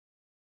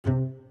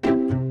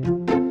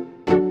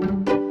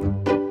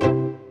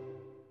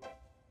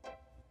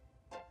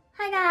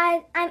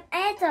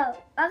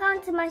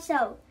to my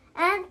show,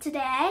 and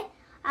today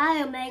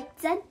I'll make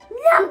the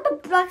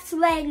Numberblocks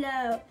Building.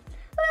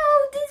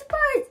 Oh, these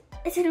parts!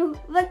 It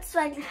looks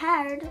like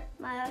hard,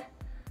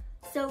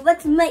 so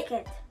let's make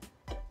it.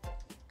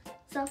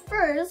 So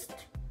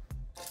first,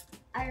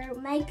 I'll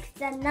make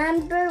the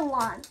number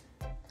 1.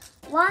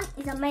 1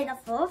 is made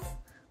up of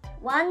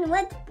 1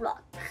 red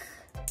block,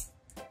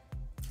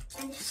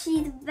 and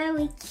she's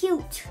very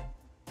cute.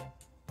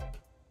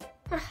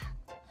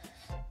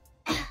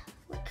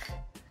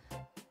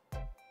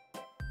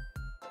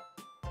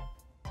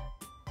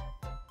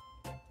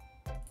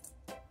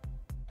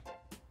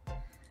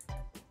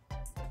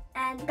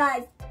 And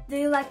guys, do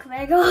you like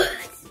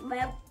Legos?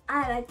 Well,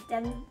 I like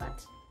them,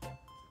 but...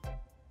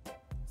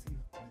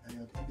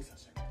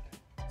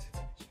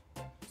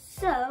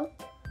 So,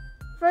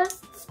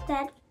 first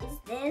step is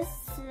this,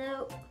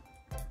 so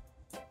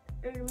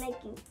we're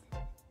making...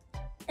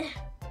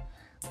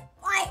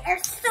 Why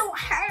are so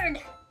hard?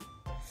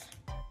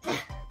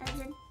 And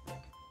then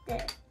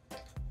there.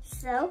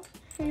 So,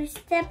 here's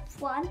step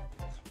 1,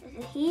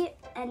 is here,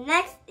 and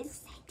next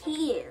is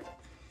here.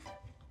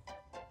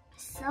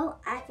 So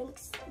I think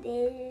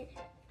there,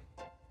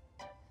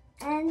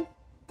 and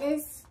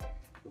this.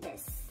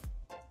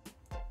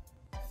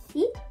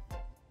 See?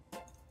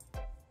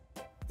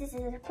 This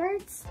is the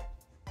parts,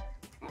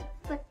 and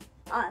put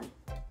on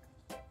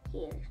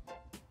here.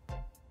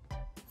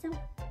 So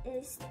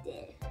it's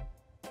there.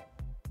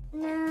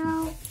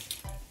 Now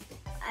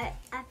I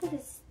think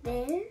it's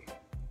there.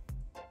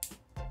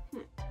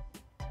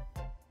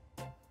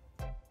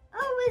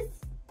 Oh,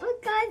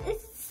 look guys,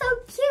 it's so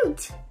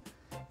cute.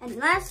 And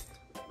last,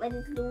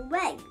 with the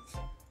legs,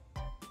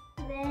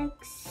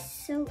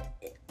 so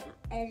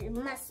it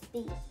must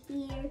be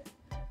here.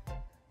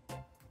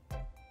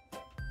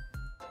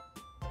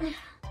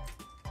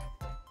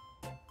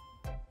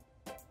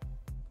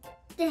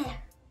 There,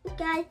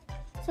 guys.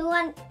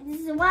 So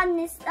this one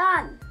is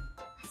done.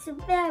 It's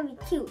very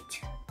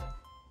cute.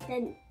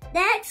 Then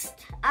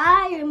next,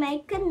 I will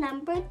make a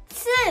number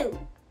 2.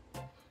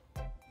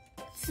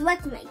 So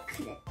let's make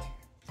it.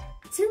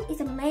 2 is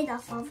made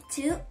up of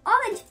 2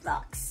 orange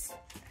blocks.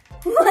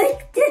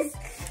 Like this.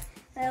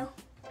 Well,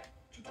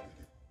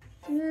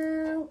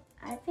 no,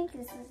 I think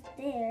this is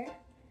there.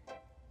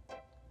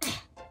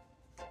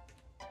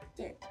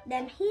 There.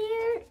 Then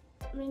here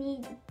we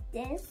need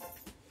this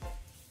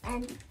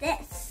and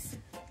this.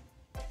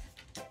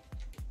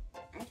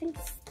 I think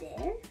it's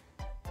there.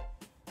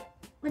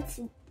 Let's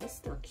see the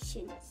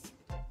instructions.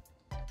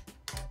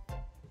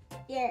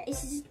 Yeah,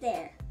 it's just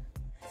there.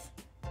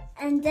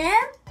 And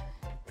then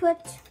put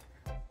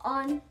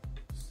on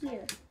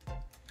here.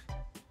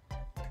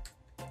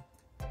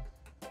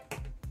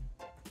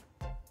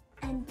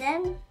 And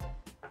then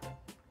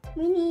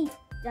we need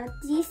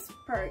these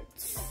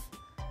parts.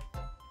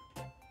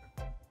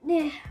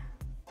 There.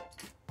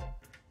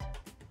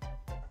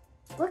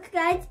 Look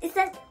guys, it's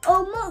that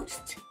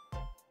almost.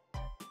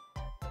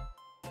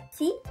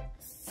 See?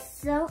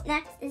 So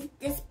next is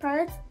this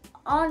part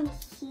on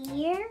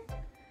here.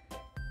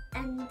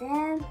 And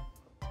then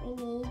we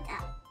need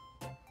that.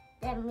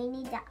 Then we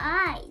need the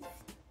eyes.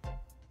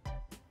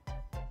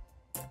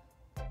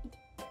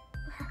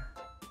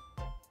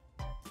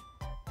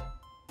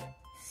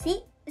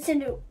 See, it's a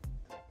new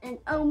and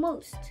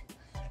almost.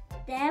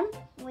 Then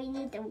we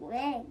need the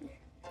leg.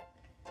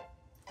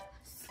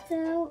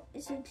 So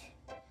is it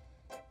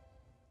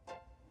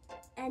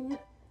and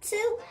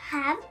to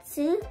have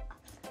 2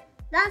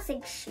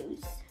 dancing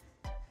shoes.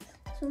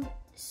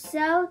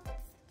 So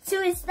 2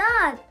 is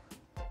done.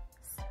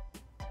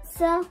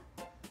 So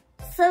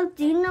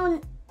do you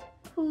know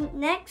who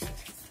next?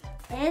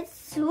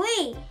 It's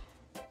 3.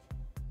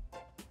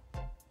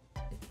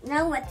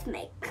 Now let's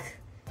make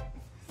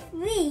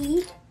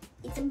 3.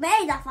 It's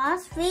made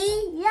of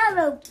 3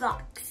 yellow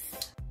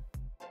blocks.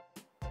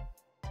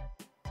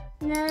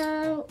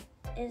 Now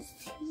it's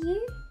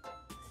here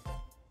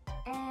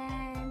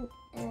and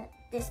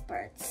this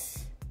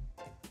parts.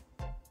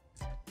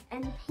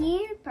 And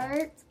here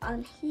parts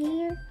on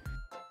here.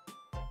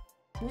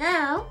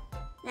 Now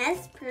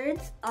let's put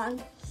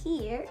on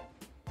here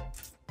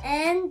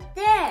and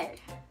there.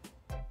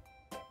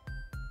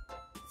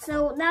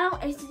 So now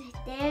it's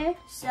there,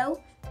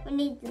 so we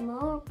need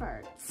more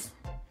parts.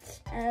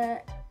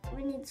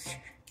 We need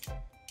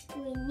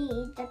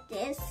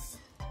this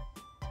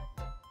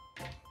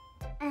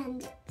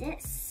and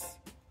this.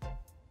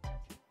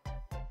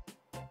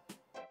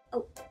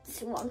 Oh,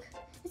 it's wrong.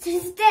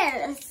 It's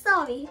there.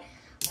 Sorry.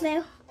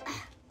 Well,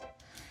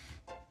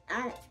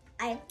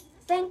 I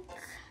think.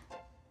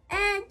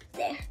 And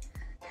there.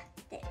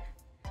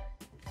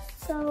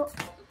 So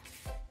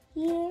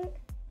here.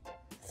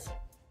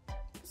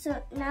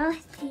 So now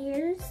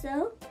here.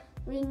 So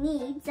we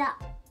need the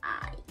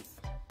eyes.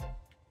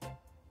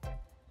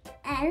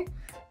 And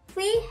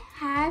we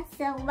have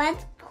the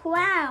red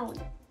crown.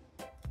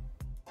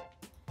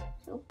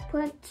 So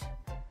put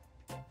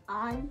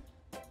on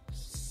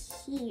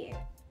here.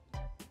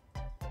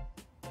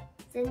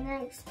 The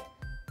next,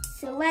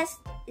 so let's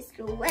is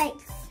the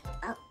legs.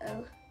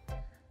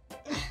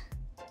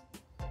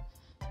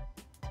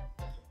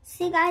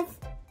 See guys,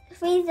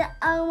 3 is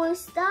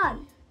almost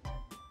done.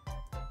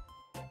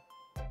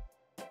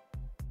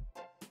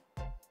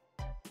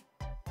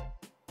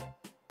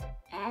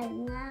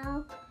 And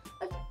now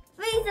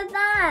 3 is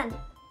done.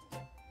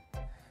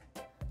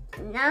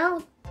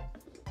 Now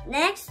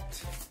next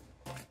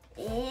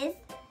is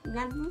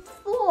number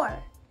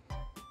 4.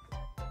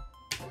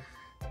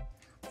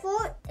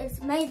 4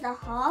 is made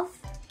of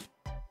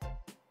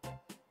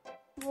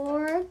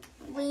 4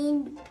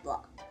 green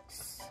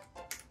blocks.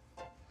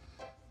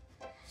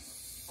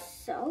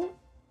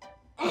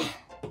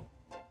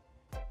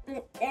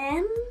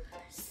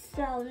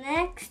 So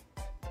next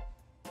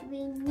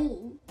we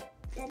need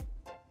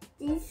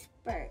these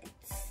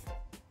birds.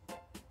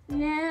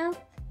 Now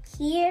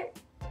here,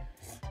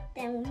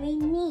 then we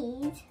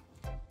need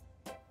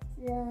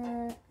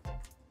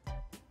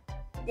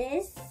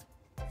this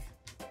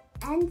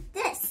and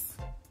this.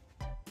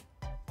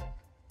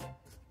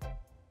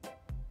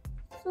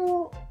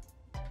 So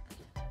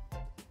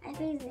I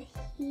think it's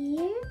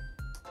here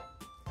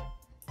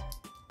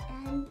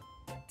and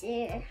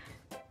there.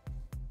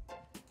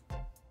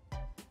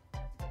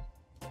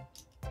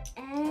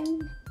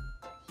 And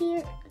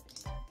here,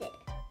 there.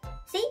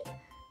 See?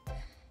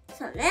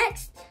 So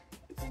next,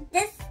 it's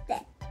this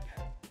step.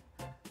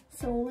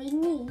 So we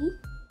need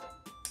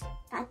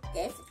that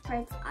this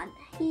part on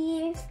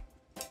here.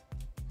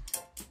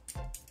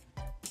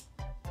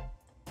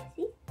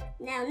 See?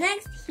 Now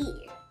next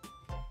here,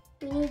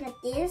 we need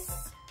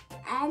this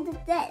and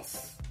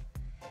this.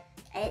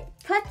 I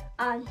put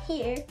on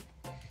here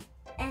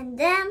and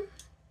then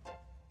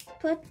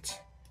put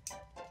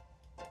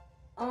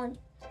on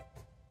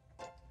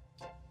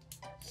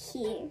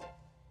here.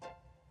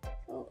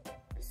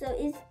 So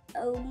it's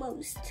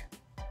almost.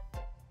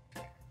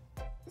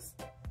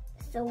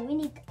 So we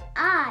need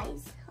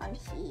eyes on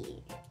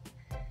here.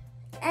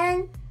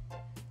 And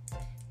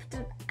put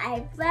the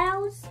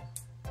eyebrows.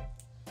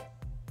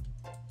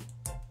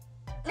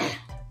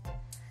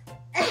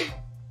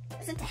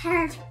 It's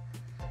hard.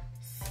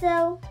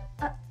 So,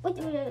 wait,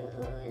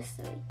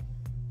 sorry.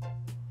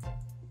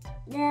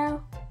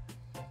 Now,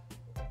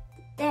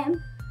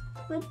 then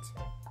put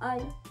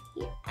on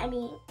here. I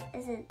mean,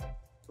 is it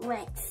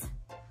legs?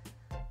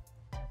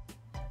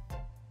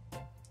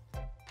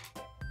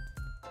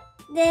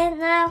 Then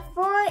now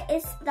 4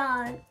 is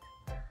done.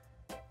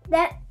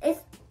 That is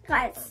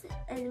guys.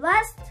 And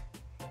last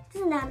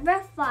is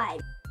number 5.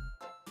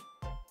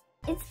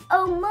 It's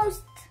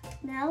almost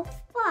now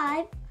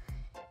 5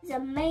 is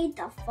made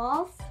of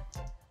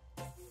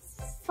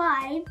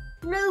 5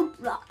 blue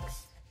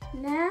blocks.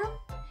 Now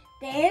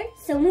there,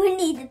 so we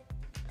need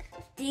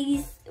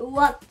these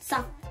lots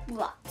of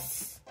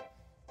blocks.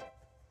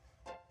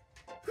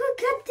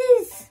 Look at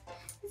this.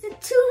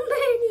 It's too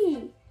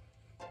many.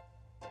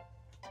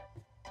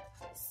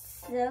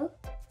 So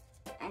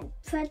and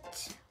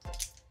put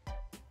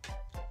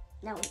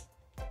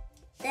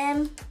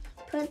then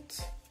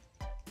put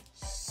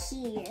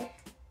here.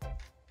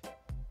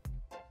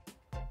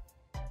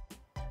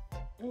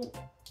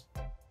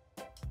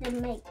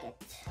 Then make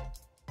it.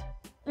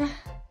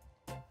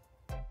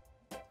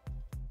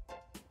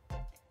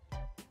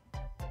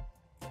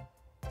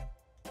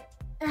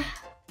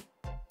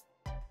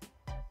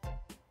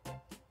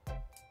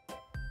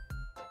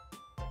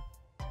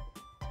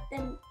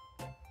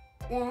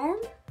 Then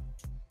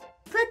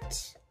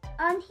put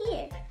on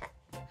here.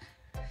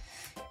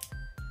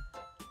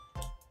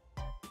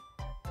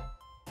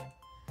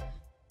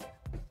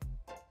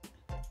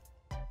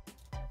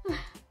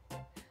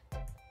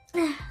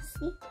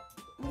 See,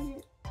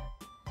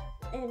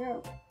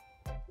 little.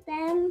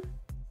 Then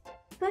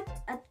put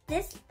up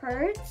this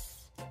part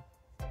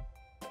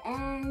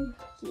and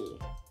here.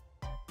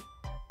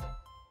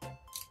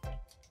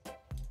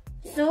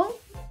 So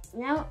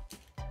now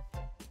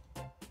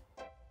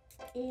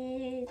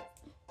it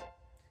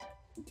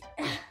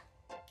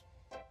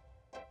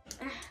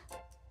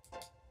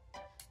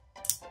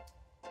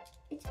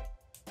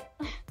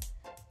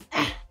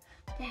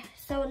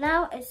so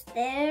now it's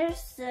there.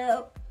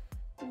 So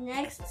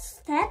next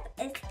step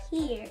is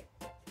here.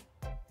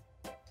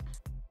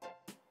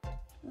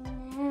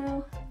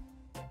 Now,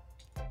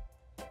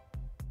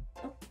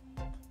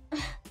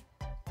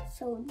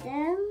 so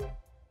then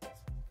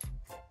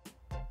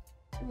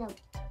no.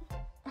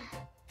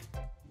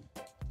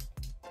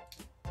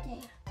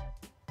 There.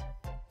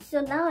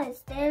 So now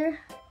it's there.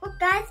 Look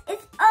guys,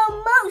 it's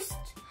almost.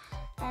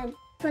 And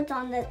put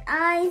on the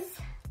eyes.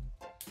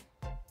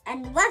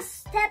 And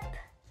last step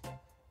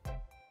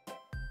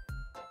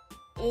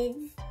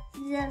is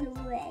the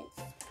legs.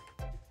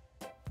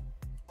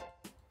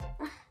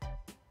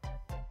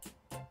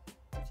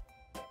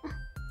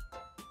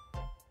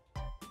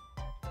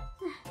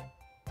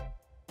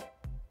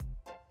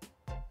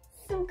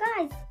 So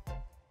guys,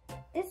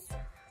 this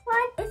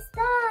 5 is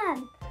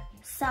done.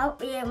 So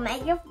we'll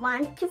make it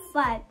 1 to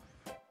 5.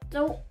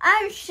 So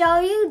I'll show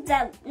you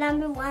the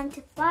number 1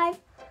 to 5.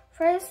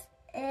 First,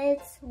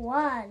 it's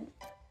 1.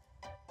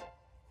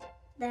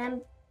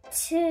 Then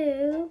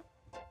 2.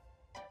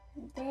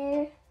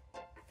 There.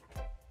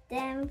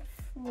 Then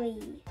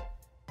 3.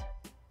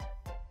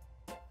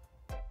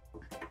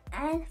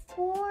 And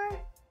 4.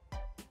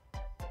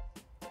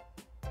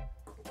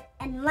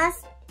 And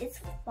last is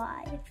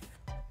 5.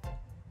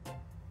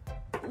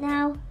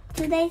 Now,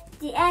 today's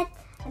the end.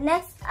 And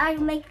next, I'll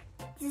make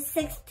the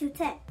 6 to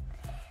 10.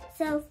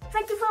 So,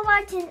 thank you for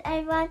watching,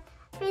 everyone.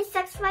 Please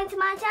subscribe to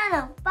my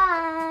channel.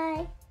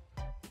 Bye.